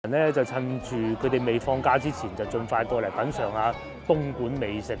咧就趁住佢哋未放假之前，就盡快過嚟品嚐下東莞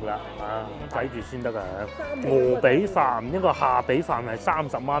美食啦！啊，睇住先得啊！鵝髀飯一個下髀飯係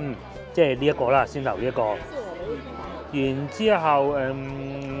30蚊，即係呢一個啦，先頭呢一個。然之後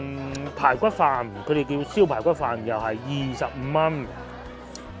排骨飯，佢哋叫燒排骨飯，又係25蚊。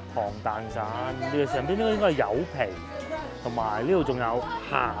糖蛋散，呢個上邊應該係柚皮，同埋呢度仲有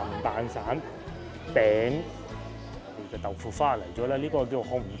鹹蛋散餅。嘅豆腐花嚟咗啦，呢個叫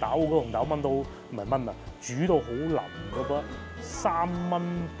紅豆，個紅豆炆到唔係炆啊，煮到好腍嗰個3蚊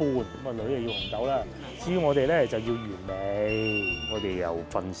半，咁啊女就要紅豆啦。至於我哋咧就要原味，我哋又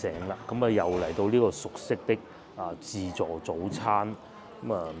瞓醒啦，咁啊又嚟到呢個熟悉的自助早餐，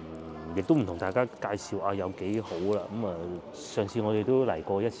咁啊亦都唔同大家介紹有幾好啦。咁啊上次我哋都嚟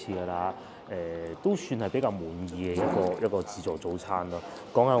過一次㗎啦。都算係比較滿意嘅一個自助早餐咯。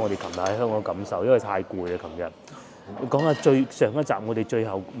講下我哋琴日喺香港感受，因為太攰啦，琴日。講下上一集我哋最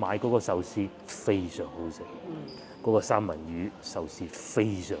後買嗰個壽司非常好食，嗰個三文魚壽司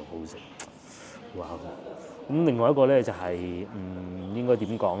非常好食，哇！咁另外一個咧就係應該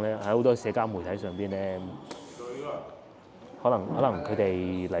點講咧？喺好多社交媒體上邊咧，可能佢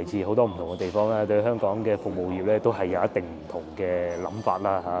哋嚟自好多唔同嘅地方啦，對香港嘅服務業咧都係有一定唔同嘅諗法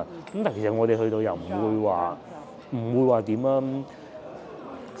啦嚇。咁但其實我哋去到又唔會話點啊？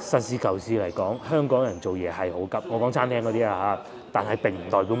實事求是嚟講，香港人做嘢係好急。我講餐廳嗰啲嚇，但係並唔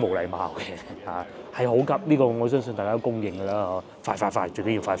代表冇禮貌嘅嚇，係好急。呢個我相信大家都公認㗎啦，快，最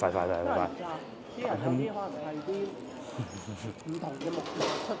緊要快。啲人有啲可能係啲唔同嘅目的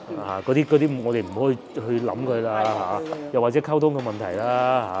出現嗰啲我哋唔可以去諗佢啦嚇，又或者溝通嘅問題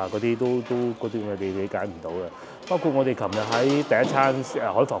啦嚇，嗰啲嗰啲我哋理解唔到嘅。包括我哋琴日喺第一餐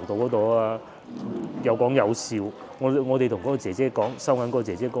海防道嗰度啊，有講有笑。我哋同嗰個姐姐講，收銀嗰個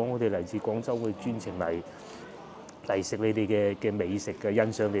姐姐講，我哋嚟自廣州，我哋專程嚟食你哋嘅美食嘅，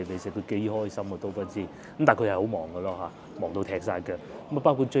欣賞你哋美食，佢幾開心啊都不知。咁但係佢係好忙㗎咯嚇，忙到踢晒腳。咁啊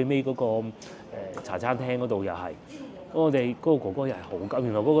包括最尾嗰個茶餐廳嗰度又係，我哋嗰個哥哥又係好急。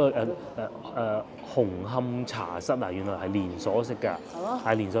原來嗰個紅磡茶室啊，原來係連鎖式㗎，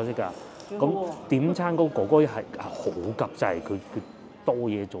係連鎖式㗎。咁點餐嗰個哥哥係好急，就係佢多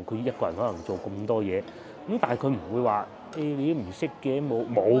嘢做，佢一個人可能做咁多嘢。咁但係佢唔會話你都唔識嘅，冇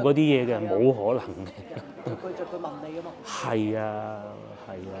嗰啲嘢嘅，冇可能嘅。佢問你㗎嘛。係啊，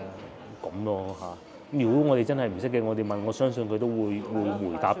咁咯嚇。如果我哋真係唔識嘅，我哋問，我相信佢都會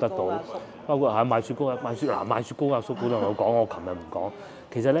回答得到。包括買雪糕啊，買雪糕阿叔本來我講，我琴日唔講。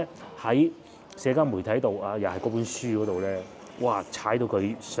其實咧喺社交媒體度又係嗰本書嗰度咧，哇踩到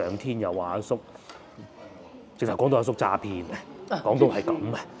佢上天，又話阿叔，直頭講到阿叔詐騙嘅，講到係咁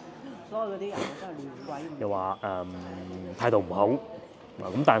嘅。所有嗰啲人真係亂鬼。又話態度唔好，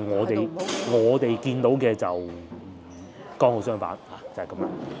咁但係我哋見到嘅就剛好相反就係咁啦。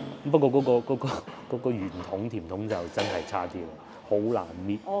不過嗰個圓筒甜筒就真係差啲，好難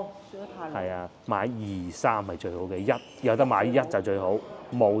搣。算得太難。係啊，買2、3係最好嘅，1有得買1就最好，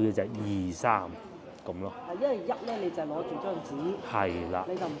冇嘅就2、3咁咯。因為1咧你就攞住張紙。係啦。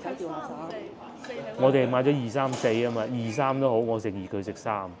你就唔使掉下手。我哋買咗2、3、4啊嘛，2、3都好，我食2佢食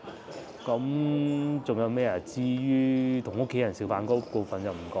3。咁仲有咩啊？至於同屋企人食飯嗰部分就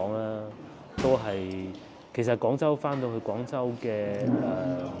唔講啦，都係其實廣州翻到去廣州嘅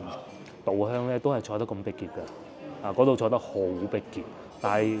稻香咧，都係坐得咁逼傑㗎。嗰度坐得好逼傑，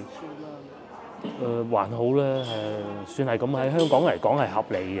但係還好咧，算係咁喺香港嚟講係合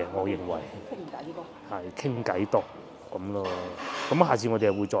理嘅，我認為。傾偈多咁咯。咁下次我哋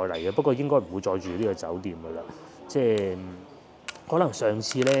係會再嚟嘅，不過應該唔會再住呢個酒店㗎啦，即係。可能上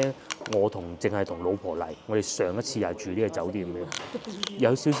次咧，我淨係同老婆嚟，我哋上一次又係住呢個酒店嘅，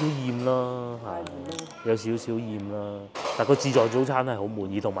有少少厭啦，有少少厭啦。但個自助早餐係好滿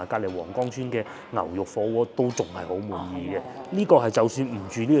意，同埋隔離黃江村嘅牛肉火鍋都仲係好滿意嘅。呢個係就算唔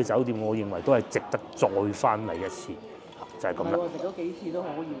住呢個酒店，我認為都係值得再翻嚟一次，就係咁啦。食咗幾次都可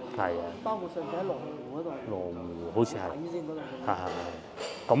以。係啊。包括上次喺羅湖嗰度。羅湖好似係。係。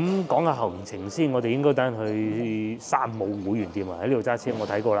咁講下行程先，我哋應該等陣去山姆會員店啊！喺呢度揸車，我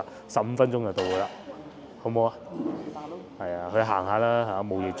睇過啦，15分鐘就到㗎啦，好唔好啊？係啊，去行下啦嚇，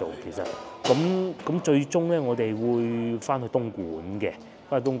冇嘢做其實。咁最終咧，我哋會翻去東莞嘅，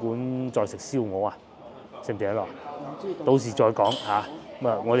翻去東莞再食燒鵝啊，食唔食得落？到時再講嚇。咁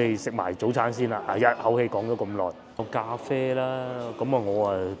啊，我哋食埋早餐先啦。一口氣講咗咁耐，個咖啡啦，咁啊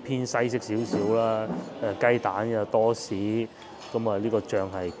我偏西式少少啦，雞蛋又多士。咁啊，呢個醬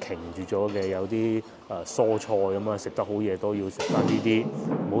係擎住咗嘅，有啲蔬菜咁啊，食得好嘢都要食翻呢啲，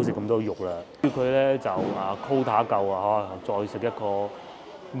唔好食咁多肉啦。佢咧就quota 夠啊，再食一個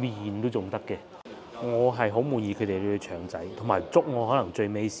麵都仲得嘅。我係好滿意佢哋呢啲腸仔，同埋粥我可能最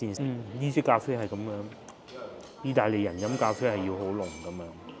尾先。呢支咖啡係咁樣，意大利人飲咖啡係要好濃咁樣。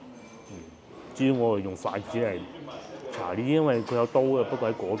至於我係用筷子嚟搽呢啲，因為佢有刀嘅，不過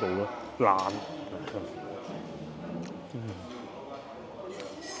喺嗰度咯，爛。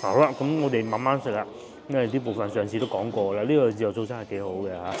好啦，咁我哋慢慢食啦，因為呢部分上次都講過啦。呢個自助早餐係幾好嘅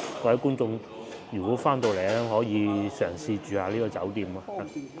嚇，各位觀眾如果翻到嚟咧，可以嘗試住下呢個酒店咯，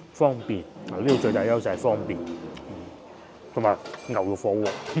方便。呢度最大優勢係方便，同埋牛肉火鍋。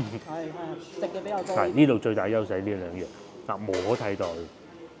食嘅比較多。係呢度最大優勢呢兩樣，無可替代。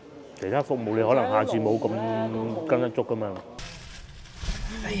其他服務你可能下次冇咁跟得足噶嘛。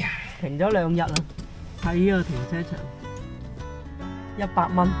哎呀，停咗2日啦，喺呢個停車場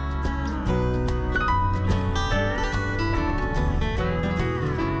，100蚊。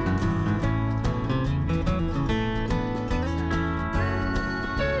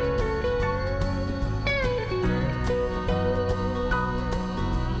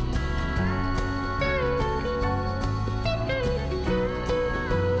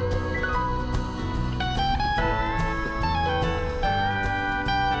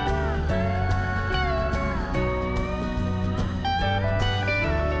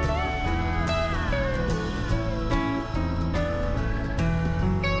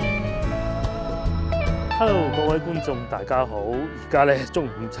Hello， 各位觀眾，大家好！而家咧中午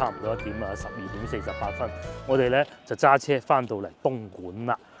差唔多1點啊，12:48。我哋咧就揸車翻到嚟東莞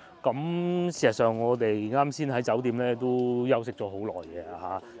啦。咁事實上我哋啱先喺酒店咧都休息咗好耐嘅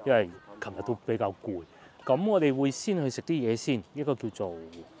嚇，因為琴日都比較攰。咁我哋會先去食啲嘢先，一個叫做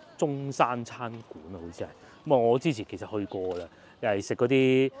中山餐館啊，好似係。咁啊，我之前其實去過啦，又係食嗰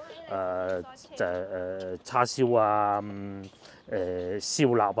啲叉燒啊。燒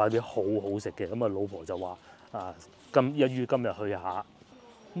臘啊啲好好食嘅，咁啊老婆就話一於今日去下，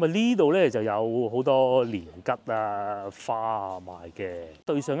咁啊呢度咧就有好多年桔啊花啊賣嘅。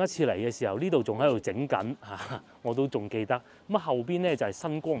對上一次嚟嘅時候，呢度仲喺度整緊嚇，我都仲記得。咁啊後邊咧就係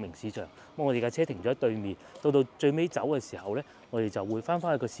新光明市場，咁我哋架車停咗喺對面。到最尾走嘅時候咧，我哋就會翻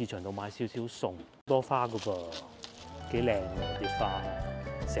去個市場度買少少餸，多花噶噃，幾靚喎啲花，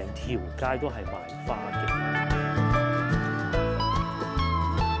成條街都係賣花嘅。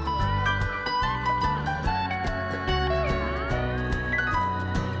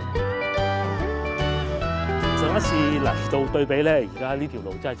上一次嚟到對比咧，而家呢條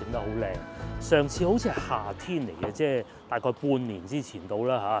路真係整得好靚。上次好似係夏天嚟嘅，即係大概半年之前到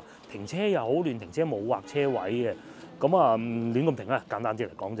啦嚇。停車又好亂，停車冇劃車位嘅。咁啊亂咁停啦。簡單啲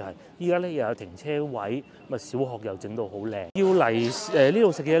嚟講就係，依家咧又有停車位，咁啊小學又整到好靚。要嚟呢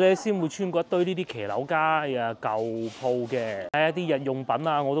度食嘢咧，先會穿過一堆呢啲騎樓街啊舊鋪嘅，係一啲日用品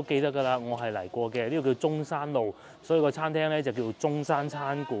啊，我都記得㗎啦。我係嚟過嘅，呢個叫中山路，所以個餐廳咧就叫做中山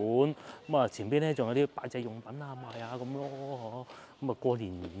餐館。咁啊前邊咧仲有啲擺製用品啊賣下咁咯。咁啊過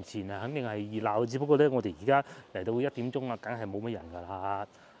年前啊肯定係熱鬧，只不過咧我哋而家嚟到1點鐘啊，梗係冇乜人㗎啦。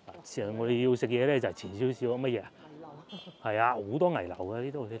其實我哋要食嘢咧就係前少少乜嘢？係啊，好多危樓嘅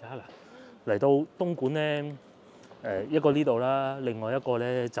呢度，你睇下嗱。嚟到東莞咧，一個呢度啦，另外一個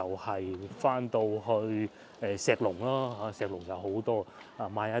咧就係翻到去石龍咯嚇，石龍就好多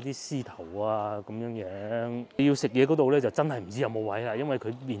賣下啲獅頭啊咁樣樣。你要食嘢嗰度咧就真係唔知有冇位啦，因為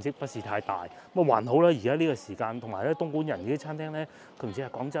佢面積不是太大。咁啊還好啦，而家呢個時間，同埋咧東莞人啲餐廳咧，佢唔似係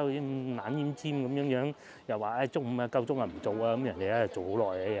廣州啲咁懶奄尖咁樣樣，又話中午啊夠鐘啊唔做啊，咁人哋咧做好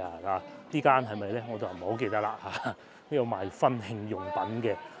耐嘅呀嗱。呢間係咪咧？我就唔係好記得啦嚇。呢度賣婚慶用品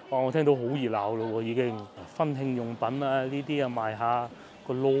嘅，我聽到好熱鬧咯喎已經。婚慶用品啊，呢啲啊賣下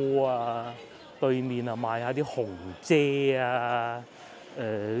個籮啊，對面啊賣下啲紅遮啊，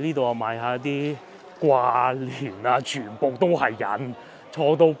呢度啊賣下啲掛簾啊，全部都係人，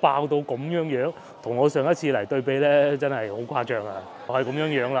坐到爆到咁樣樣，同我上一次嚟對比咧，真係好誇張啊！係咁樣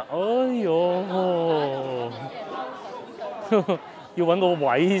樣啦，哎呦，要揾個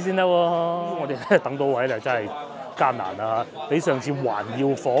位先得喎，我哋咧等到位啦，真係〜艱難啊！比上次還要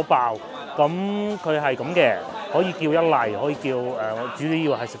火爆。咁佢係咁嘅，可以叫一例，可以叫主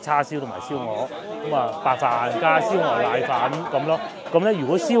要係食叉燒同埋燒鵝。咁啊白飯加燒鵝瀨粉咁咯。咁咧如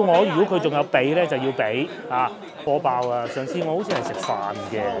果燒鵝如果佢仲有髀咧就要髀啊，火爆啊！上次我好似係食飯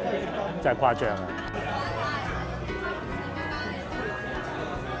嘅，真係誇張啊！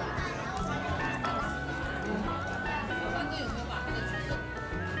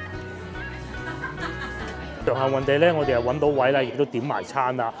上幸運地咧，我哋又揾到位啦，亦都點埋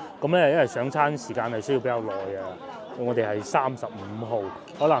餐啦。咁咧，因為上餐時間係需要比較耐啊。我哋係35號，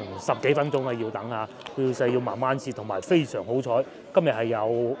可能10幾分鐘啊要等下，要細要慢慢切，同埋非常好彩，今日係有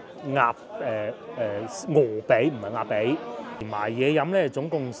鵝髀，唔係鴨髀，埋嘢飲咧，總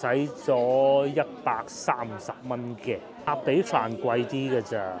共使咗130蚊嘅。鴨髀飯貴啲嘅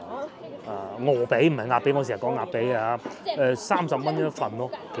咋？鵝髀唔係鴨髀，我成日講鴨髀啊，30蚊一份咯，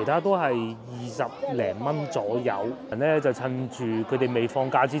其他都係20零蚊左右。人咧就趁住佢哋未放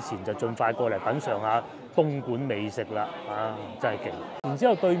假之前，就盡快過嚟品嚐下東莞美食啦，真係勁！然之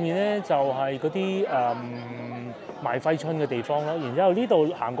後對面咧就係嗰啲賣揮春嘅地方咯，然之後呢度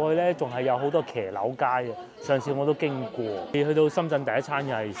行過去咧，仲係有好多騎樓街嘅。上次我都經過，去到深圳第一餐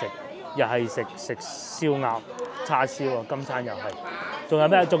又係食燒鴨叉燒啊，今餐又係。仲有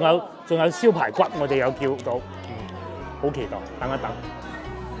咩？仲有燒排骨，我哋有叫到，好期待，等一等。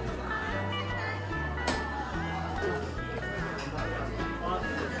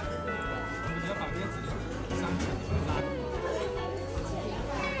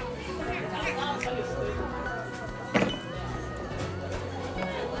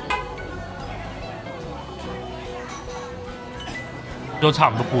都差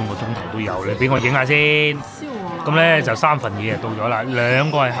唔多半個鐘頭都有，你俾我影下先。咁咧就3分2就到咗啦，2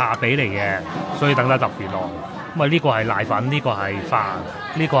個係下髀嚟嘅，所以等得特別耐。咁啊呢個係瀨粉，呢個係飯，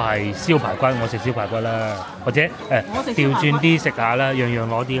呢個係燒排骨，我食燒排骨啦，或者調轉啲食下啦，樣樣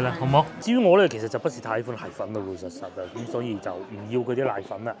攞啲啦，好唔好？至於我咧，其實就不是太喜歡瀨粉咯，老實實啊，咁所以就唔要嗰啲瀨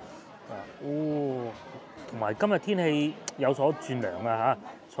粉啦。同埋今日天氣有所轉涼啊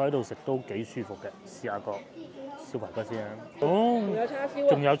嚇，坐喺度食都幾舒服嘅，試下個燒排骨先啊！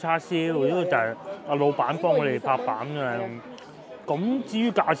仲有叉燒，呢個就係阿老闆幫我哋拍板㗎。咁至於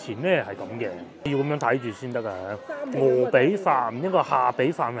價錢咧係咁嘅，要咁樣睇住先得㗎。鵝髀飯一個下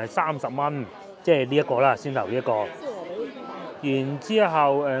髀飯係30蚊，即係呢一個啦，先頭呢一個。然之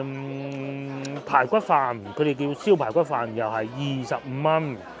後排骨飯，佢哋叫燒排骨飯，又係25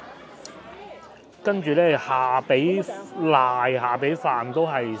蚊。跟住咧下髀飯都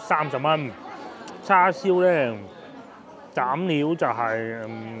係30蚊，叉燒咧斬料就係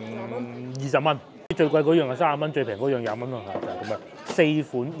20蚊，最貴嗰樣係30蚊，最平嗰樣20蚊咯，就係咁啊！4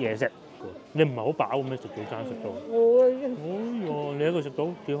款嘢食，你唔係好飽咁樣食早餐食到？你一個食到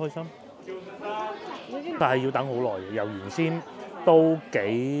幾開心？但係要等好耐嘅，由原先都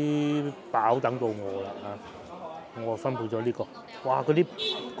幾飽等到我啦嚇。我分配咗呢個，哇！嗰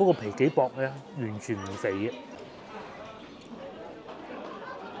個皮幾薄咧，完全唔肥嘅。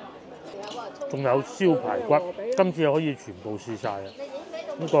仲有燒排骨，今次可以全部試晒啊！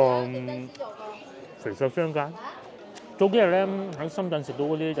呢個肥瘦相間。早幾日咧喺深圳食到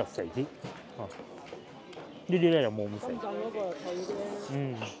嗰啲就肥啲，呢啲咧又冇咁肥。深圳嗰個就脆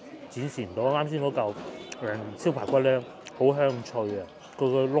啲。展示唔到啱先嗰嚿燒排骨咧，好香脆啊！佢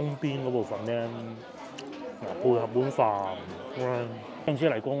個窿邊嗰部分咧。配合碗飯，上次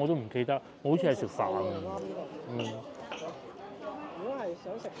嚟過我都唔記得，我好似係食飯。如果係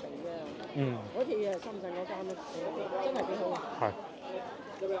想食肥嘅，嗰次係深圳嗰間咧，真係幾好。係。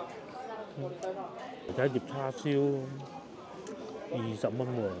睇碟叉燒20蚊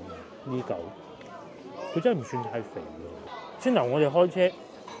喎，呢嚿，佢真係唔算太肥喎。先頭我哋開車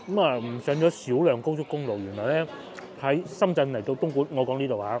咁上咗少量高速公路，原來咧喺深圳嚟到東莞，我講呢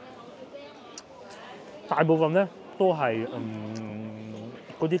度嚇。大部分咧都係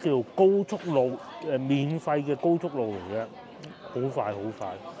嗰啲叫做高速路免費嘅高速路嚟嘅，好快好快。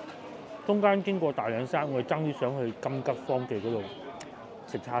中間經過大嶺山，我哋爭啲想去金吉方記嗰度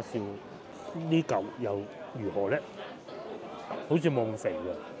食叉燒，呢嚿又如何咧？好似冇咁肥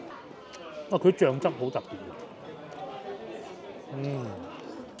嘅，佢醬汁好特別嘅。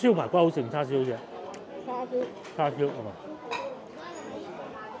燒排骨好食定叉燒好似？叉燒係嘛？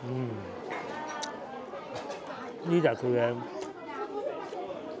呢就係佢嘅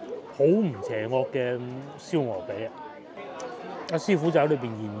好唔邪惡嘅燒鵝髀啊！阿師傅就喺裏邊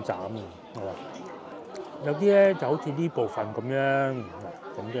現斬嘅，係嘛？有啲咧就好似呢部分咁樣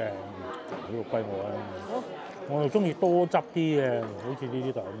咁嘅，呢個歸我啦。我又中意多汁啲嘅，好似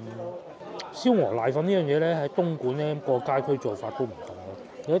呢啲咁。燒鵝瀨粉呢樣嘢咧喺東莞咧個街區做法都唔同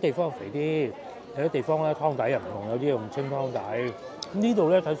嘅，有啲地方肥啲，有啲地方咧湯底又唔同，有啲用清湯底。呢度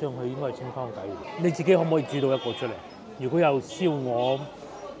咧睇上去應該係清湯底，你自己可唔可以煮到一個出嚟？如果有燒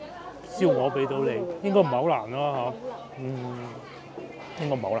鵝俾到你，應該唔係好難咯嚇。應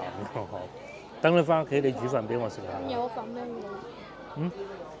該唔係好難嘅。等你翻屋企，你煮份俾我食下。有份咩？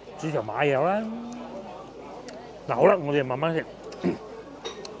市場買有啦。嗱好啦，我哋慢慢食。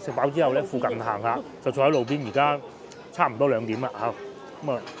食飽之後咧，附近行下，就坐喺路邊。而家差唔多2點啦嚇。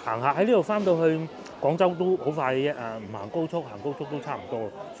咁行下喺呢度翻到去。廣州都好快嘅啫，唔行高速，行高速都差唔多。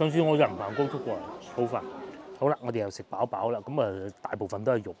上次我就唔行高速過嚟，好快。好啦，我哋又食飽啦，咁大部分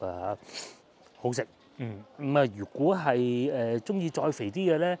都係肉啊嚇，好食。咁啊，如果係中意再肥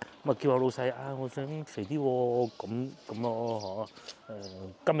啲嘅咧，咁啊叫下老細啊，我想肥啲喎，咁咯嗬。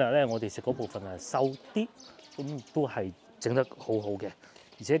今日咧我哋食嗰部分係瘦啲，咁都係整得好好嘅，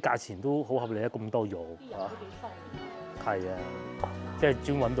而且價錢都好合理啊，咁多肉啊。係啊，即係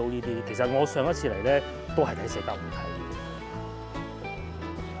專揾到呢啲。其實我上一次嚟咧都係睇社交媒體。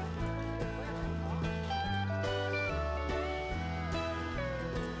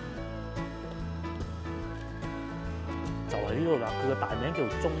就係呢度啦，佢個大名叫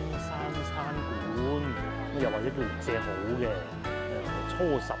中山餐館，咁又或者叫零舍好嘅。初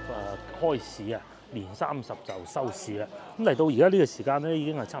10開市啊，年30就收市啦。咁嚟到而家呢個時間咧，已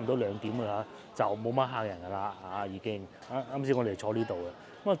經係差唔多2點㗎啦，就冇乜客人㗎啦嚇，已經。啱先我哋坐呢度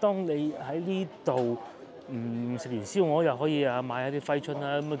嘅。咁啊，當你喺呢度食完燒鵝又可以買一啲揮春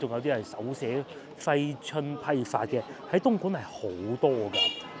啦，咁啊仲有啲係手寫揮春批發嘅，喺東莞係好多㗎。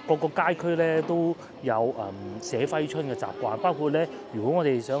個個街區咧都有寫揮春嘅習慣，包括咧，如果我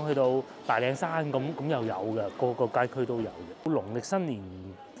哋想去到大嶺山咁又有嘅，個個街區都有嘅。農曆新年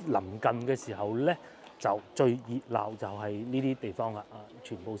臨近嘅時候咧，就最熱鬧就係呢啲地方啦，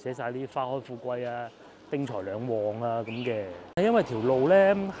全部寫晒啲花開富貴啊、丁財兩旺啊咁嘅。因為條路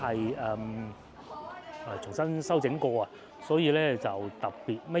咧係重新修整過啊，所以咧就特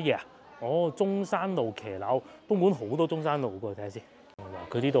別乜嘢啊？中山路騎樓，東莞好多中山路過去睇下先。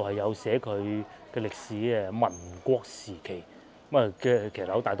佢呢度係有寫佢嘅歷史嘅，民國時期咁嘅騎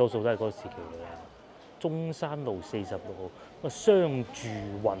樓大多數都係嗰個時期嚟嘅。中山路46號，商住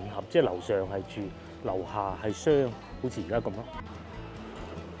混合，即係樓上係住，樓下係商，好似而家咁咯。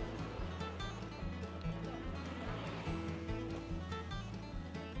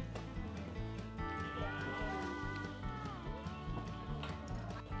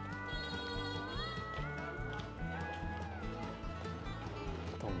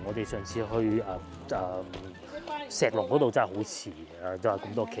我哋上次去石龍嗰度真係好似都係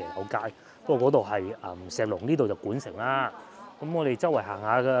咁多騎樓街。不過嗰度係石龍，呢度就莞城啦。咁我哋周圍行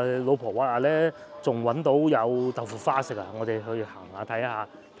下嘅，老婆話咧，仲揾到有豆腐花食啊！我哋去行下睇下，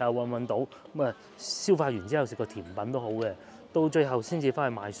睇下揾唔揾到。咁啊，消化完之後食個甜品都好嘅。到最後先至翻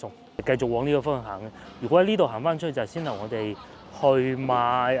去買餸，繼續往呢個方向行嘅。如果喺呢度行翻出去，就係先頭我哋去買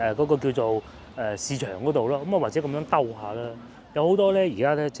嗰個叫做市場嗰度咯。咁啊，或者咁樣兜下啦。有好多咧，而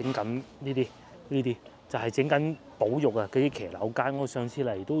家咧整緊呢啲，就係整緊保育啊！嗰啲騎樓街，我上次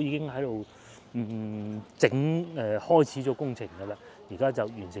嚟都已經喺度開始咗工程㗎啦。而家就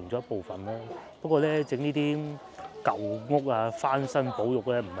完成咗一部分啦。不過咧，整呢啲舊屋啊，翻新保育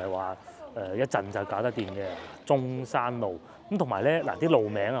咧，唔係話一陣就搞得掂嘅。中山路咁同埋咧，嗱啲路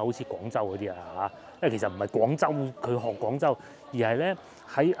名啊，好似廣州嗰啲啊嚇，因為其實唔係廣州佢學廣州，而係咧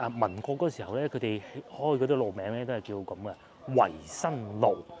喺民國嗰時候咧，佢哋開嗰啲路名咧都係叫咁嘅。維新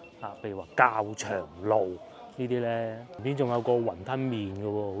路譬如話較場路呢啲咧，邊仲有個雲吞麵嘅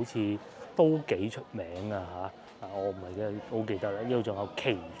喎，好似都幾出名啊嚇！我唔係嘅，好記得啦。呢度仲有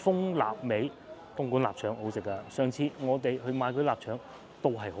奇豐臘味，東莞臘腸好食噶。上次我哋去買嗰啲臘腸都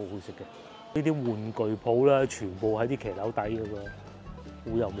係好好食嘅。呢啲玩具鋪啦，全部喺啲騎樓底嘅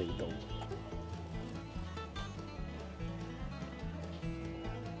喎，好有味道。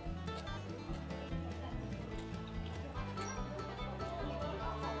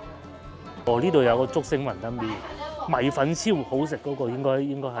呢度有個竹升雲吞麵，米粉超好食嗰個應該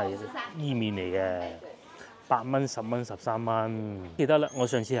係伊麵嚟嘅，8蚊、10蚊、13蚊。記得啦，我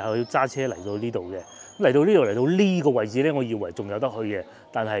上次係要揸車嚟到呢度嘅，嚟到呢個位置咧，我以為仲有得去嘅，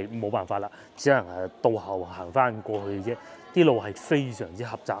但係冇辦法啦，只能係倒後行翻過去啫。啲路係非常之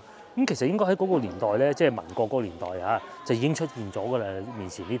狹窄。咁其實應該喺嗰個年代咧，即係民國嗰個年代啊，就已經出現咗㗎啦。面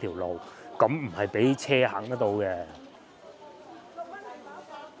前呢條路，咁唔係俾車行得到嘅。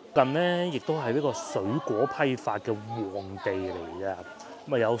近咧，亦都係呢個水果批發嘅旺地嚟嘅，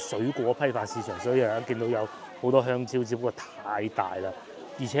咁啊有水果批發市場，所以見到有好多香蕉，只不過太大啦。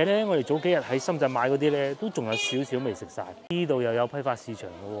而且咧，我哋早幾日喺深圳買嗰啲咧，都仲有少少未食晒。呢度又有批發市場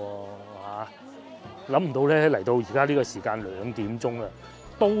嘅喎，諗唔到咧，嚟到而家呢個時間2點鐘啦，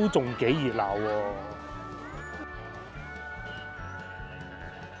都仲幾熱鬧喎。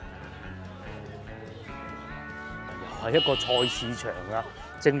又係一個菜市場啊！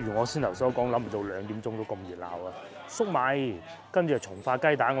正如我先頭所講，諗唔到2點鐘都咁熱鬧啊！粟米，跟住松化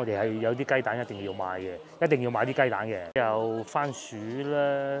雞蛋，我哋係有啲雞蛋一定要買嘅，一定要買啲雞蛋嘅。有番薯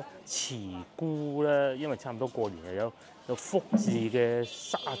啦、慈菇啦，因為差唔多過年又有福字嘅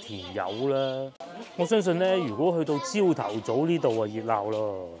沙田柚啦。我相信咧，如果去到朝頭早呢度啊，熱鬧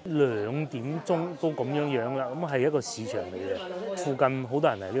咯。2點鐘都咁樣啦，咁係一個市場嚟嘅，附近好多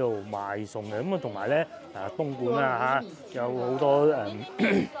人嚟呢度買餸嘅。咁啊，同埋咧東莞啊嚇，有好多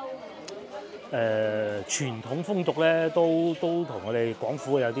傳統風俗咧都同我哋廣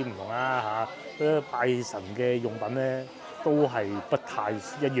府有啲唔同啦嚇，拜神嘅用品咧都係不太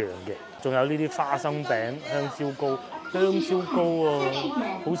一樣嘅。仲有呢啲花生餅、香蕉糕喎，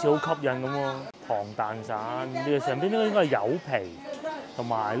好似好吸引咁喎。糖蛋散，呢個上邊呢個應該係柚皮，同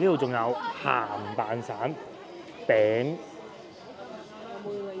埋呢度仲有鹹蛋散餅。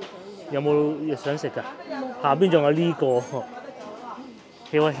有冇想食㗎？下邊仲有呢個。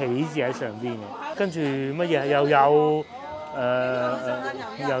有個喜字喺上邊嘅，跟住乜嘢又有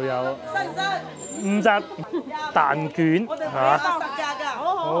五汁蛋卷係嘛？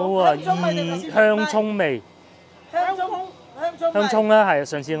好啊，香葱味，香葱咧係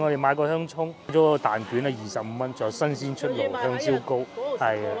上次我哋買過香葱，咗個蛋卷啊25蚊，仲有新鮮出爐香蕉糕，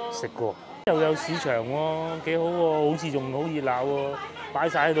係啊食過，又有市場喎，幾好喎，好似仲好熱鬧喎，擺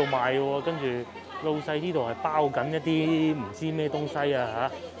晒喺度賣喎，跟住。老細呢度係包緊一啲唔知咩東西啊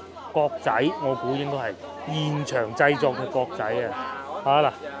嚇，角仔我估應該係現場製作嘅角仔啊嚇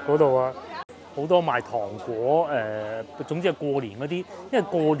嗱嗰度啊，好多賣糖果總之係過年嗰啲，因為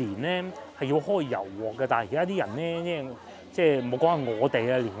過年咧係要開油鑊嘅，但係而家啲人咧即係冇講下我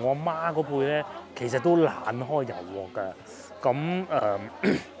哋啊，連我媽嗰輩咧其實都懶開油鑊㗎，咁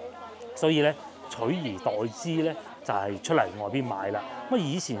所以咧取而代之咧。就係出嚟外邊買啦。咁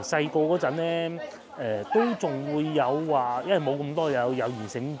以前細個嗰陣咧，都仲會有話，因為冇咁多有現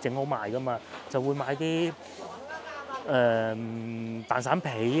成整好賣噶嘛，就會買啲蛋散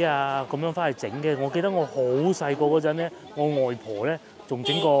皮啊咁樣翻去整嘅。我記得我好細個嗰陣咧，我外婆咧仲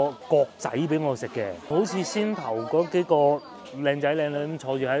整個角仔俾我食嘅，好似先頭嗰幾個靚仔靚女咁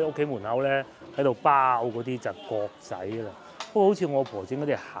坐住喺屋企門口咧，喺度包嗰啲就角仔啦。不過好似我婆整嗰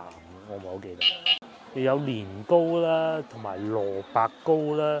啲係鹹，我唔係好記得。有年糕啦，同埋蘿蔔糕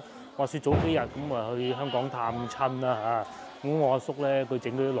啦。話説早幾日咁啊去香港探親啦嚇，咁我阿叔咧佢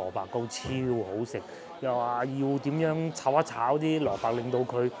整嗰啲蘿蔔糕超好食，又話要點樣炒一炒啲蘿蔔令到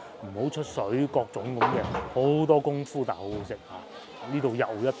佢唔好出水，各種咁嘅，好多功夫但係好好食嚇。呢度又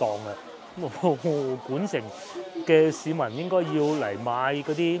一檔啊！咁莞城嘅市民應該要嚟買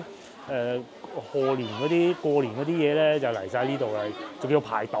嗰啲賀年嗰啲過年嗰啲嘢咧，就嚟晒呢度啦，仲要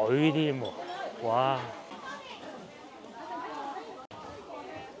排隊添喎！哇！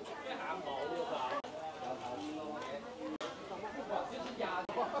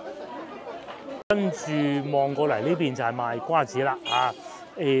跟住望過嚟呢邊就係賣瓜子啦嚇，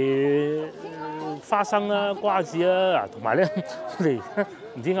花生啦、瓜子啦，同埋咧我哋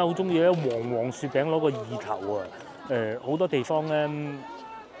唔知點解好中意咧黃雪餅攞個意頭啊！好多地方咧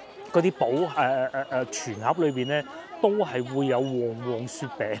嗰啲寶全盒裏邊咧都係會有黃雪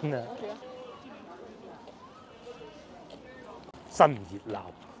餅啊！新熱鬧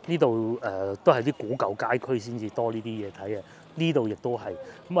呢度都係啲古舊街區先至多呢啲嘢睇嘅，呢度亦都係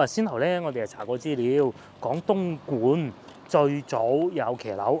咁啊。先頭咧，我哋係查過資料，講東莞最早有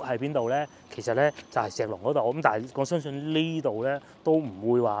騎樓喺邊度咧？其實咧就係石龍嗰度咁，但係我相信呢度咧都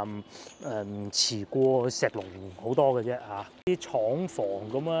唔會話遲過石龍好多嘅啫嚇。啲廠房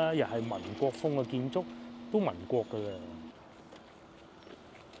咁啊，又係民國風嘅建築，都民國㗎啦。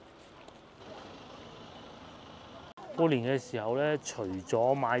過年嘅時候咧，除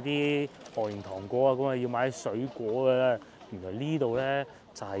咗買啲賀年糖果啊，咁啊要買啲水果嘅咧。原來呢度咧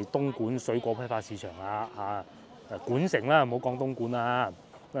就係東莞水果批發市場啦嚇。莞城啦，唔好講東莞啦，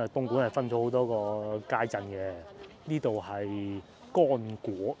因為東莞係分咗好多個街鎮嘅。呢度係乾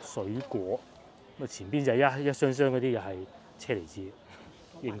果水果，咁啊前邊就係一箱箱嗰啲又係車厘子，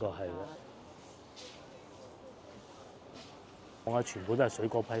應該係啦。講下全部都係水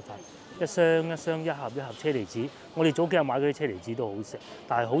果批發，一箱一箱、一盒一盒車厘子。我哋早幾日買嗰啲車厘子都好食，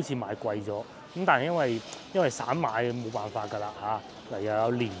但係好似賣貴咗。咁但係因為散買冇辦法㗎啦嚇。嗱又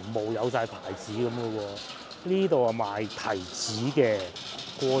有蓮霧有晒牌子咁嘅喎。呢度啊賣提子嘅，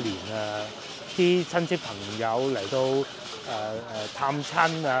過年啊啲親戚朋友嚟到探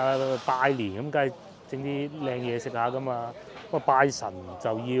親啊拜年咁，梗係整啲靚嘢食下㗎嘛。咁啊拜神就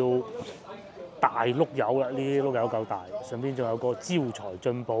要大碌柚啦，呢啲碌柚夠大，上邊仲有個招財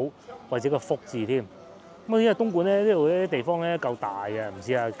進寶或者個福字添。咁因為東莞咧呢度啲地方咧夠大嘅，唔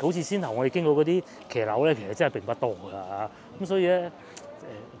知啊，好似先頭我哋經過嗰啲騎樓咧，其實真係並不多㗎嚇。咁所以咧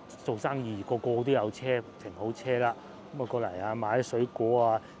做生意個個都有車停好車啦，咁啊過嚟啊買啲水果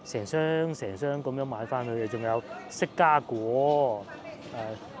啊，成箱咁樣買翻去，仲有釋迦果、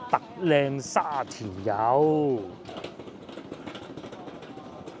特靚沙田柚。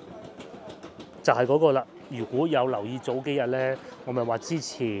就係嗰個啦。如果有留意早幾日咧，我咪話之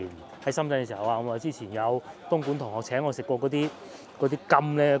前喺深圳嘅時候啊，我話之前有東莞同學請我食過嗰啲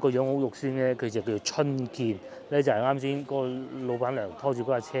柑咧，個樣好肉酸咧，佢就叫做春見咧，就係啱先嗰個老闆娘拖住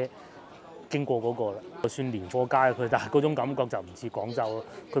嗰架車經過嗰個啦。就算年貨街佢，但係嗰種感覺就唔似廣州咯，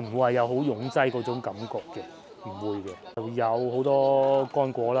佢唔會話有好擁擠嗰種感覺嘅，唔會嘅。有好多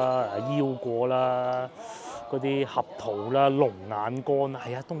乾果啦、腰果啦、嗰啲合桃啦、龍眼乾，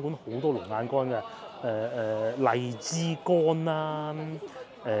係啊，東莞好多龍眼乾嘅。荔枝乾啦，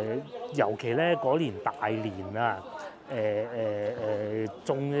尤其咧嗰年大年啊，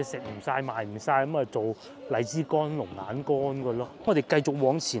種嘅食唔晒賣唔晒，咁啊做荔枝乾、龍眼乾嘅咯。我哋繼續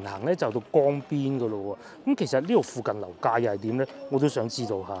往前行咧，就到江邊嘅咯喎。咁其實呢度附近樓價又係點咧？我都想知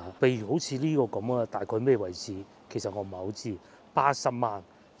道下。譬如好似呢個咁啊，大概咩位置？其實我唔係好知。80萬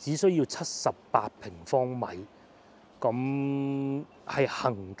只需要78平方米，咁係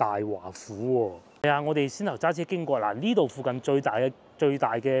恒大華府喎。係啊，我哋先頭揸車經過嗱，呢度附近最大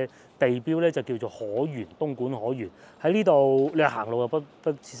嘅地標咧就叫做河源，東莞河源。喺呢度你行路又不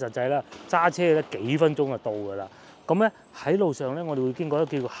切實際啦，揸車咧幾分鐘就到㗎啦。咁咧喺路上咧，我哋會經過一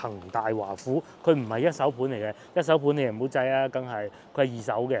個叫做恒大華府，佢唔係一手盤嚟嘅，一手盤你唔好制啊，梗係佢係二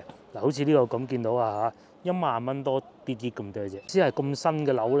手嘅。嗱，好似呢度咁見到啊嚇，1萬蚊多啲啲咁多啫，只係咁新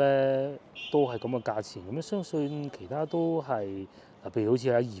嘅樓咧都係咁嘅價錢，咁相信其他都係嗱，譬如好似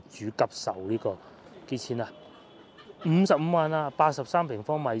喺業主急售呢個幾錢啊？55萬啊，83平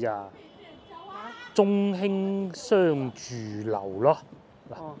方米咋？中興商住樓咯，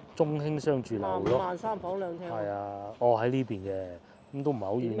嗱，中興商住樓咯。5萬3房2廳。係啊，喺呢邊嘅，咁都唔係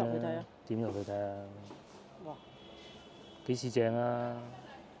好遠啦。點入去睇啊？哇！幾市正啊？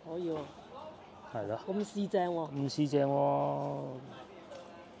可以喎。係咯。咁市正喎。咁市正喎。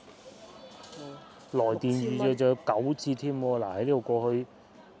來電預仲有9折添喎，嗱喺呢度過去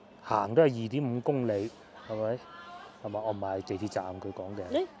行都係2.5公里，係咪？係嘛？我唔係地鐵站佢講嘅。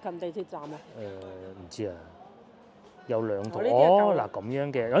誒，近地鐵站啊？唔知啊，有2套。嗱咁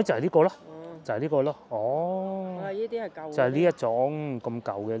樣嘅，就係呢個咯，就係呢個咯。哦。呢啲係舊。就係呢一種咁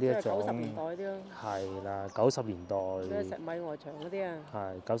舊嘅呢一種。90年代啲咯。係啦，90年代。即係石米外牆嗰啲啊。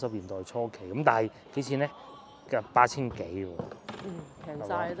係90年代初期，咁但係幾錢咧？8000幾喎。平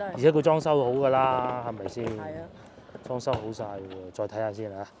曬真係。而且佢裝修好㗎啦，係咪先？係啊。裝修好晒喎，再睇下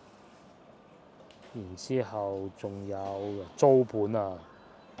先嚇。然之後仲有租盤啊，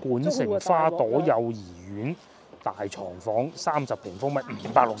莞城花朵幼兒園大床房30平方米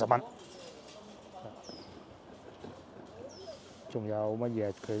560蚊。仲有乜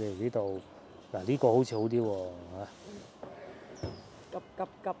嘢？佢哋呢度嗱呢個好似好啲喎嚇。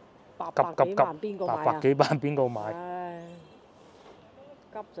急800幾萬邊個買啊？800幾萬邊個買？唉，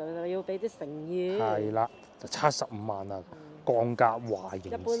急就要俾啲誠意。係啦，就75萬啊！降價華型之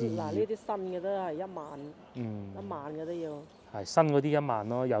衣。一般嗱呢啲新嘅都係1萬，1萬嘅都要。係新嗰啲1萬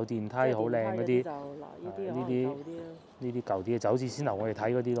咯，有電梯好靚嗰啲。就嗱呢啲舊啲就好似先頭我哋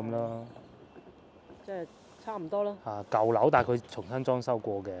睇嗰啲咁咯。即係差唔多咯。舊樓但係佢重新裝修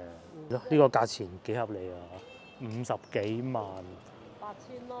過嘅。呢個價錢幾合理啊？50幾萬。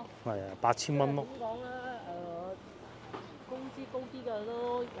8000咯。係啊，8000蚊咯。點講咧？工資高啲嘅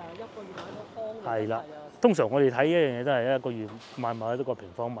都1個月買到方嘅。係啦。通常我哋睇一樣嘢都係1個月買一個平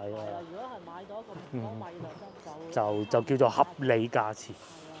方米啦。係啊，如果係買到1個平方米就叫做合理價錢。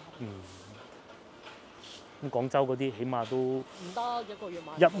咁廣州嗰啲起碼都唔得1個月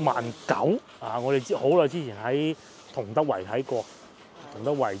買19000啊！我哋好耐之前喺同德圍睇過，同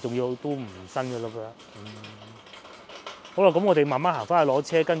德圍仲要都唔新嘅咯噃。好啦，咁我哋慢慢行翻去攞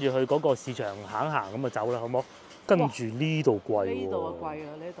車，跟住去嗰個市場行行咁就走啦，好唔好？跟住呢度貴喎，呢度啊貴啊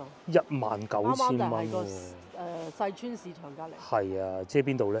呢度，19000蚊喎。細村市場隔離。係啊，即係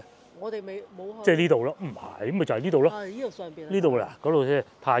邊度咧？我哋冇去。即係呢度咯，唔係，咪就係呢度咯。係呢度上邊。呢度嗱，嗰度先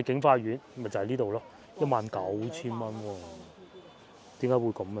太景花園，咪就係呢度咯，19000蚊喎。點解會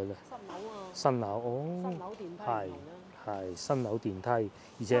咁嘅咧？新樓啊。新樓哦。新樓電梯。係新樓電梯，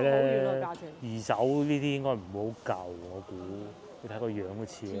而且咧二手呢啲應該唔好舊，我估。你睇個樣好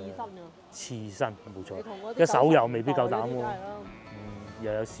似啊，刺身冇錯，一手又未必夠膽喎。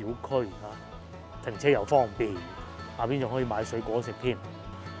又有小區嚇，停車又方便，下邊仲可以買水果食添。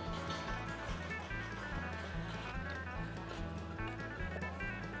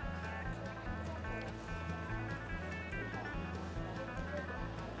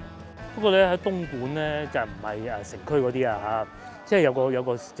不過咧喺東莞咧就唔係城區嗰啲啊嚇，即係有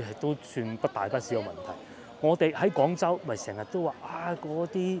個都算不大不小嘅問題。我哋喺廣州咪成日都話嗰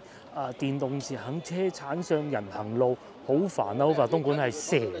啲電動自行車鏟上人行路好煩啊！好煩，東莞係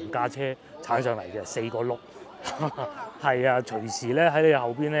成架車鏟上嚟嘅4個轆，係啊，隨時咧喺你後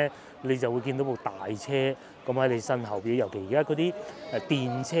邊咧，你就會見到部大車咁喺你身後邊。尤其而家嗰啲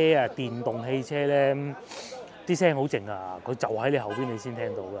電車啊、電動汽車咧，啲聲好靜啊，佢就喺你後邊你先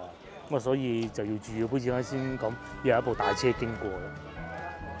聽到㗎。咁啊，所以就要注意，好似啱先咁，要有一部大車經過啦。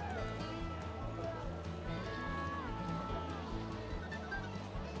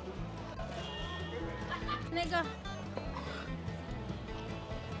那個。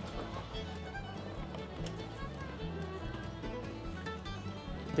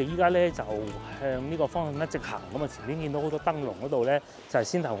我哋依家咧就向呢個方向一直行，咁啊前邊見到好多燈籠嗰度咧，就係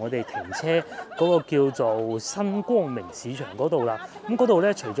先頭我哋停車嗰個叫做新光明市場嗰度啦。咁嗰度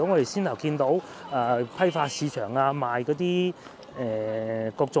咧，除咗我哋先頭見到批發市場啊，賣嗰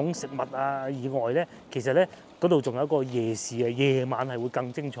啲各種食物啊以外咧，其實咧嗰度仲有一個夜市嘅，夜晚係會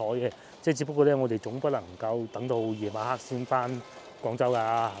更精彩嘅。即係只不過咧，我哋總不能夠等到夜晚黑先翻廣州㗎，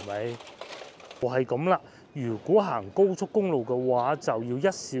係咪？就係咁啦。如果行高速公路嘅話，就要1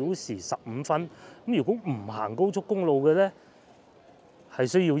小時15分。咁如果唔行高速公路嘅咧，係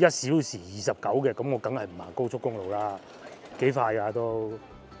需要1小時29嘅。咁我梗係唔行高速公路啦，幾快㗎都。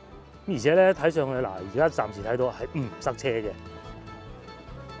而且咧睇上去嗱，而家暫時睇到係唔塞車嘅。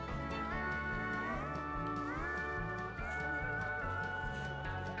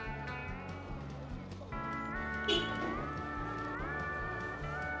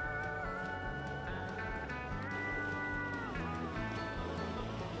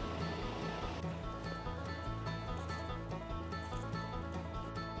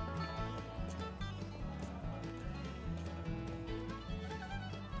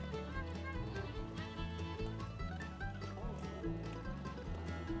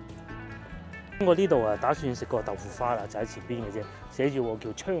我呢度啊，打算食個豆腐花啦，就喺前邊嘅啫，寫住個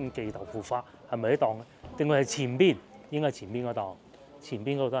叫昌記豆腐花，係咪呢檔咧？定係前邊？應該係前邊嗰檔，前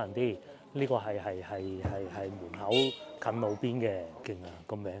邊嗰度多人啲。呢個係門口近路邊嘅，勁啊！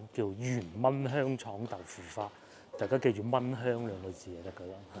個名叫原蚊香廠豆腐花，大家記住蚊香2個字就得㗎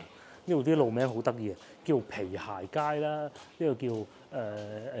啦。呢度啲路名好得意啊，叫皮鞋街啦，呢個叫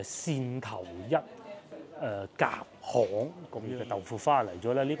汕頭一。夾行咁嘅豆腐花嚟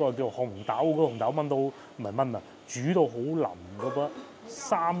咗咧，呢個叫紅豆，個紅豆炆到唔係炆啊，煮到好腍嗰噃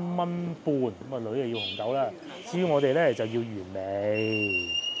，3蚊半咁啊，女啊要紅豆啦。至於我哋咧就要原味，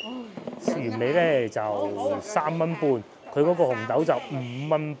原味咧就3蚊半，佢嗰個紅豆就5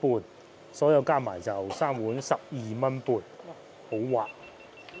蚊半，所有加埋就3碗12蚊半，好滑。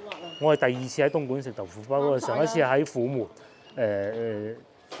我係第2次喺東莞食豆腐花，不過上一次喺虎門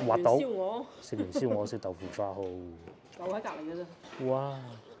滑到食完燒鵝食豆腐花好，就喺隔離嘅啫。哇！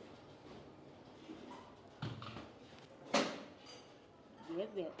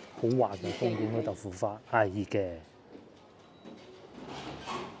好滑嘅東莞嘅豆腐花，係熱嘅。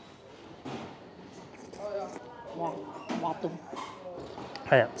哇！滑到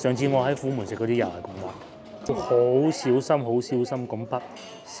係啊！上次我喺虎門食嗰啲又係咁滑，好小心、好小心咁剝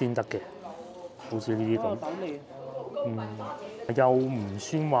先得嘅，好似呢啲咁。又唔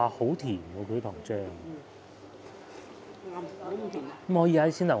算話好甜喎，佢啲糖漿。咁可以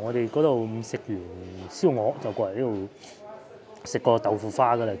喺先頭我哋嗰度食完燒鵝就過嚟呢度食個豆腐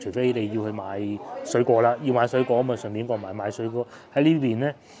花㗎啦。除非你要去買水果啦，要買水果咁啊，順便過埋買水果。喺呢邊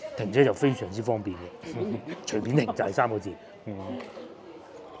咧停車就非常之方便嘅，隨便停就係3個字。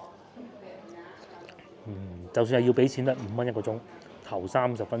就算係要俾錢咧，5蚊1個鐘。頭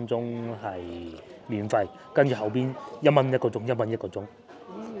30分鐘係免費，跟住後邊1蚊1個鐘，1蚊1個鐘。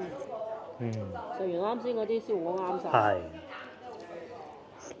食完啱先嗰啲燒鵝啱晒。係。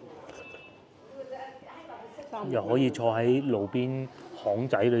又可以坐喺路邊巷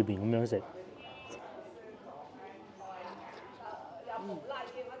仔裏邊咁樣食。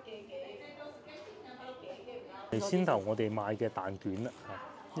先頭我哋買嘅蛋卷啦。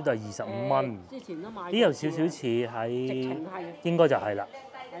呢度係25蚊，呢有少少似喺，應該就係啦。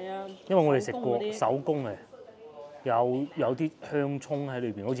係啊，因為我哋食過手工嘅，有啲香葱喺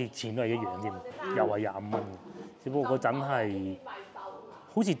裏邊，好似錢都係一樣添，又係25蚊。只不過嗰陣係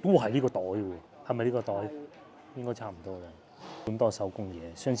好似都係呢個袋喎，係咪呢個袋？應該差唔多啦。咁多手工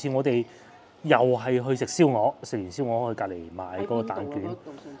嘢，上次我哋又係去食燒鵝，食完燒鵝去隔離買嗰個蛋卷，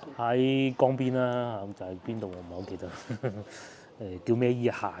喺江邊啦，就係邊度我唔係好記得。叫咩衣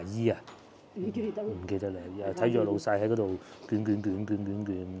啊？霞衣啊？唔記得啦。又睇住個老細喺嗰度捲。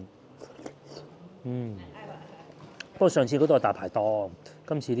不過上次嗰度係大排檔，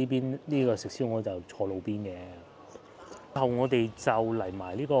今次呢邊呢個食燒鵝就坐路邊嘅。後我哋就嚟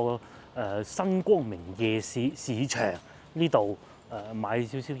埋呢個新光明夜市市場呢度買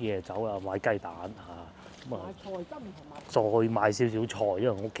少少嘢走啊，買雞蛋嚇。買菜針同埋。再買少少菜，因為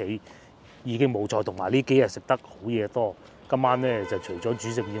我屋企已經冇菜，同埋呢幾日食得好嘢多。今晚咧就除咗主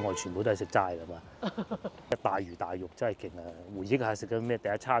食以外，全部都係食齋㗎嘛。大魚大肉真係勁啊！回憶下食緊咩？第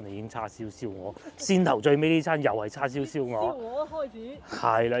一餐已經叉燒燒鵝，先頭最尾呢餐又係叉燒燒鵝。燒鵝開始。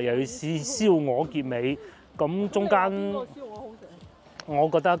係啦，又要試燒鵝結尾，咁中間。邊個燒鵝好食？我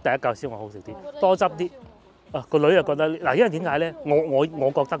覺得第一嚿燒鵝好食啲，多汁啲。個女又覺得嗱，因為點解咧？我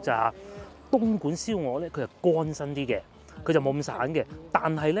覺得就係東莞燒鵝咧，佢係乾身啲嘅，佢就冇咁散嘅，但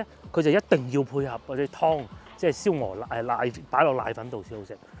係咧佢就一定要配合或者湯，即係燒鵝瀨擺落瀨粉度先好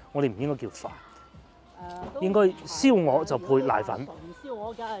食。我哋唔應該叫飯，應該燒鵝就配瀨粉。純燒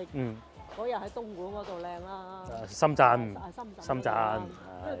鵝梗係嗰日喺東莞嗰度靚啦。深圳，深圳，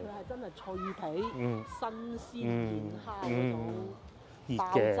因為佢係真係脆皮、新鮮現烤嗰種熱爆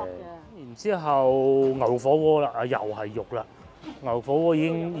汁嘅。然之後牛火鍋啦，又係肉啦。牛火鍋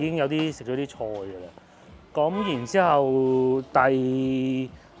已經有啲食咗啲菜㗎啦。咁然之後第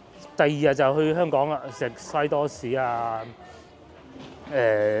二日就去香港啦，食西多士啊，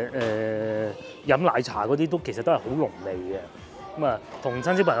飲奶茶嗰啲其實都係好濃味嘅。咁啊，同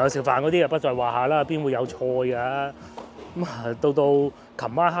親戚朋友食飯嗰啲啊，不在話下啦，邊會有菜㗎？咁啊，到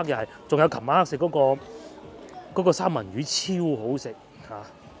琴晚黑又係，仲有琴晚黑食嗰個三文魚超好食嚇，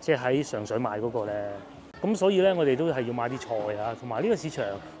即係喺上水買嗰個咧。咁所以咧，我哋都係要買啲菜啊，同埋呢個市場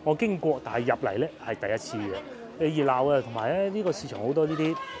我經過，但係入嚟咧係第一次嘅。熱鬧啊，同埋咧呢個市場好多呢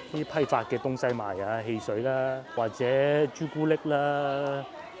啲批發嘅東西賣啊，汽水啦，或者朱古力啦，呢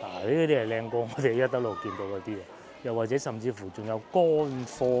啲係靚過我哋一德路見到嗰啲嘅。又或者甚至乎仲有乾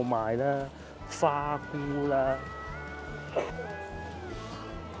貨賣啦，花菇啦。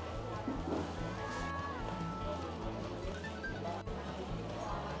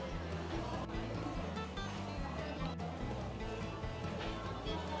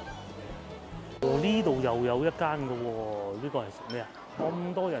呢度又有一間嘅喎，呢個係食咩啊？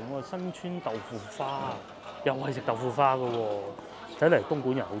咁多人喎，新村豆腐花，又係食豆腐花嘅喎。睇嚟東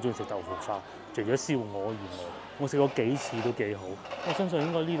莞人好中意食豆腐花，除咗燒鵝以外，我食過幾次都幾好。我相信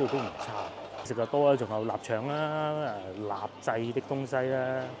應該呢度都唔差。食得多啦，仲有臘腸啦、臘製的東西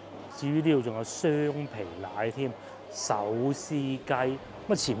啦。至於呢度仲有雙皮奶添、手撕雞。咁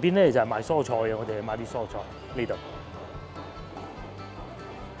啊前邊咧就係賣蔬菜嘅，我哋去買啲蔬菜呢度。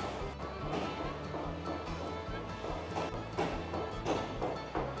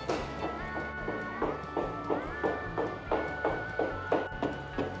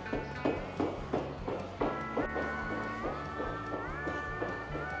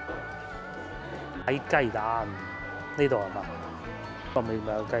喺雞蛋呢度係嘛？後面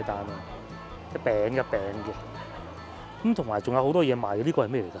咪有雞蛋啊，一餅一餅嘅。咁同埋仲有好多嘢賣嘅，呢個係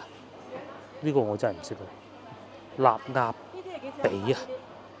咩嚟㗎？呢個我真係唔識㗎。臘鴨髀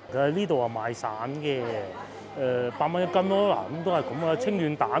啊！呢度話賣散嘅，8蚊一斤咯。嗱，咁都係咁啊。清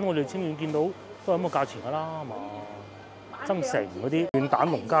遠蛋我哋清遠見到都係咁嘅價錢㗎啦，係嘛？增城嗰啲軟蛋、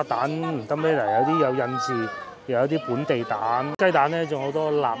農家蛋唔得咩嚟？有啲有印字。又有啲本地蛋，雞蛋咧仲有好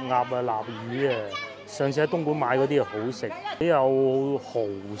多臘鴨啊、臘魚啊。上次喺東莞買嗰啲又好食，有蠔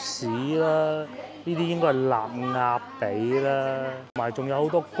豉啦，呢啲應該係臘鴨髀啦，同埋仲有好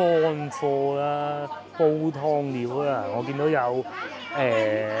多乾貨啦、煲湯料啦。我見到有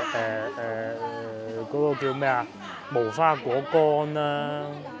嗰個叫咩啊？無花果乾啦，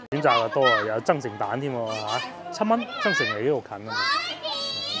選擇又多啊，有增城蛋添喎嚇，7蚊，增城嚟呢度近啊嘛。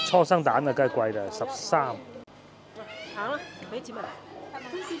初生蛋啊，梗係貴啦，13。行啦，俾錢咪。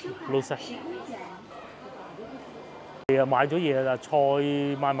老細，又買咗嘢啦，菜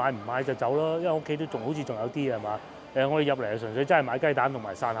買唔買就走咯，因為屋企都好似仲有啲係嘛。我哋入嚟純粹真係買雞蛋同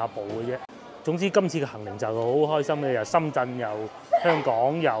埋散下步嘅啫。總之今次嘅行程就好開心嘅，由深圳又香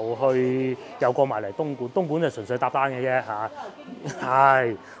港又過埋嚟東莞，東莞就純粹搭單嘅啫嚇。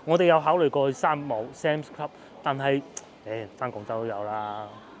係，我哋有考慮過去Sam's Club，但係翻廣州都有啦。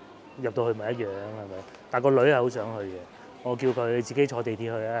入到去咪一樣係咪？但個女係好想去嘅，我叫佢自己坐地鐵去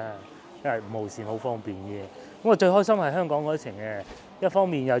啊，因為5號線好方便嘅。咁我最開心係香港嗰程嘅，一方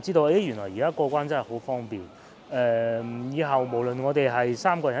面又知道原來而家過關真係好方便。以後無論我哋係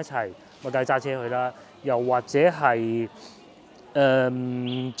3個人一齊，咪梗係揸車去啦，又或者係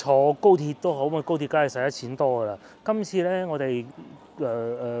坐高鐵都好，咁高鐵梗係使得錢多㗎啦。今次咧我哋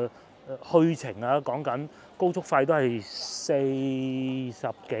去程啊，講緊高速費都係40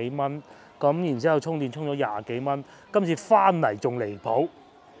幾蚊，咁然之後充電充咗20幾蚊。今次翻嚟仲離譜，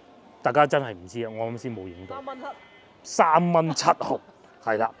大家真係唔知啊！我啱先冇影到。3蚊7毫，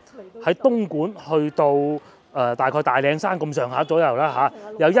係啦，喺東莞去到大概大嶺山咁上下左右啦嚇，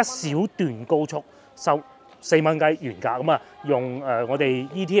有一小段高速收4蚊雞原價，咁啊用我哋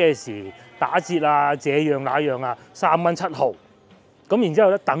ETS 打折啊，這樣那樣啊，3蚊7毫。咁然之後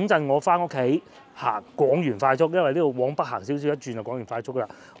咧，等陣我翻屋企行廣園快速，因為呢度往北行少少一轉就廣園快速啦。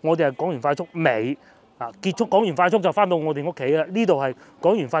我哋係廣園快速尾啊，結束廣園快速就翻到我哋屋企啦。呢度係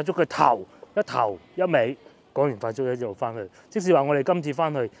廣園快速嘅頭一尾，廣園快速一路翻去。即使話我哋今次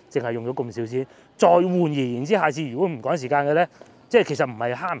翻去淨係用咗咁少錢，再換而言之，下次如果唔趕時間嘅咧，即係其實唔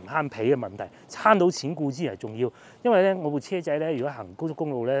係慳唔慳皮嘅問題，慳到錢固之係重要。因為咧，我部車仔咧，如果行高速公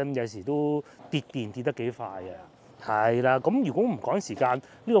路咧，有時都跌電跌得幾快嘅。係啦，咁如果唔趕時間，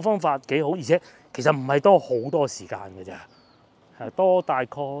呢個方法幾好，而且其實唔係多好多時間嘅咋，係多大概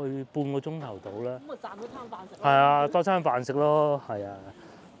半個鐘頭到啦。咁啊賺到餐飯食。係啊，多餐飯食咯，係啊，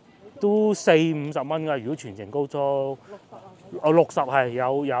都40-50蚊㗎。如果全程高速，60係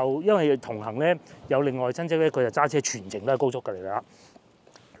有，因為同行咧有另外親戚咧，佢就揸車全程都係高速㗎嚟㗎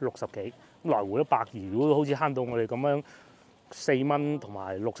，60幾，咁來回都120。如果好似慳到我哋咁樣4蚊同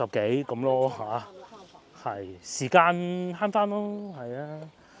埋60幾咁咯嚇。係時間慳翻咯，係啊。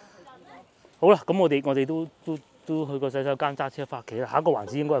好啦，咁我哋都去個洗手間揸車翻屋企啦。下一個環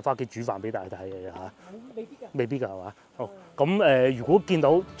節應該係翻屋企煮飯俾大家睇嘅嚇。未必㗎係嘛？好，咁如果見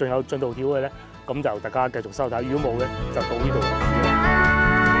到仲有進度條嘅咧，咁就大家繼續收睇；如果冇咧，就到呢度為止啦。